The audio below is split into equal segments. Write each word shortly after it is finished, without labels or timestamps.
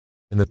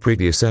In the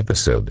previous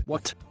episode.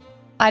 What?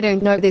 I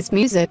don't know this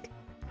music.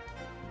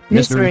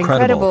 Mr.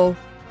 Incredible.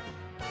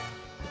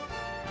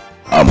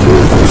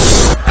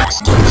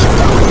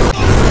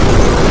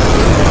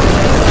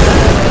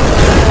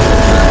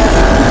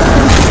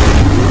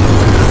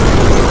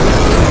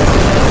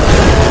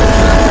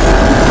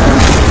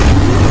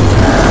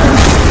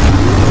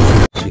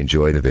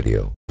 Enjoy the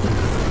video.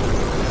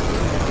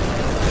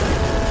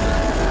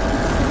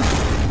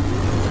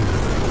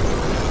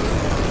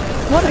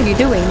 What are you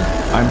doing?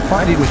 I'm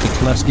fighting with the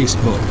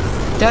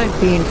KlaskyCsupoGamer.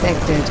 Don't be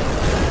infected.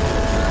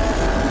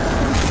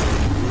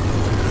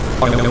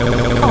 Oh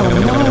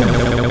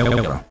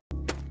no.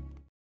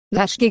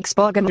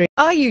 KlaskyCsupoGamer,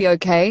 are you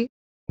okay?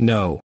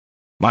 No.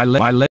 My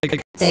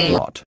leg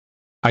hurt.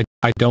 I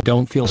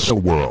don't feel so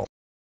well.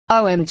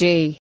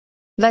 OMG.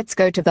 Let's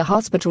go to the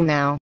hospital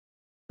now.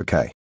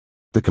 Okay.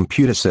 The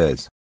computer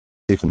says,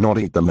 if not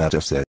eat the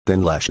matter set,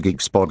 then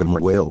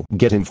KlaskyCsupoGamer will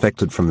get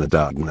infected from the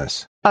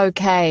darkness.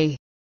 Okay.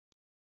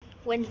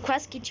 When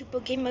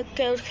KlaskyCsupoGamer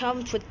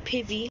comes with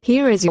PV.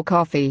 Here is your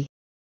coffee.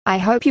 I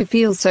hope you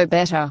feel so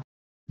better.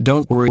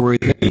 Don't worry,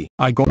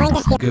 I got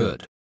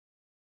good.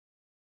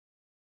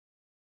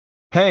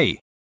 Hey,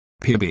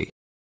 PB.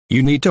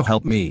 You need to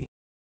help me.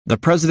 The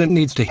president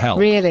needs to help.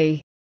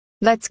 Really?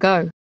 Let's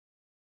go.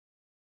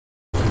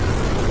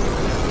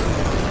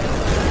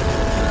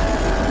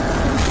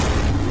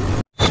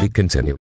 We continue.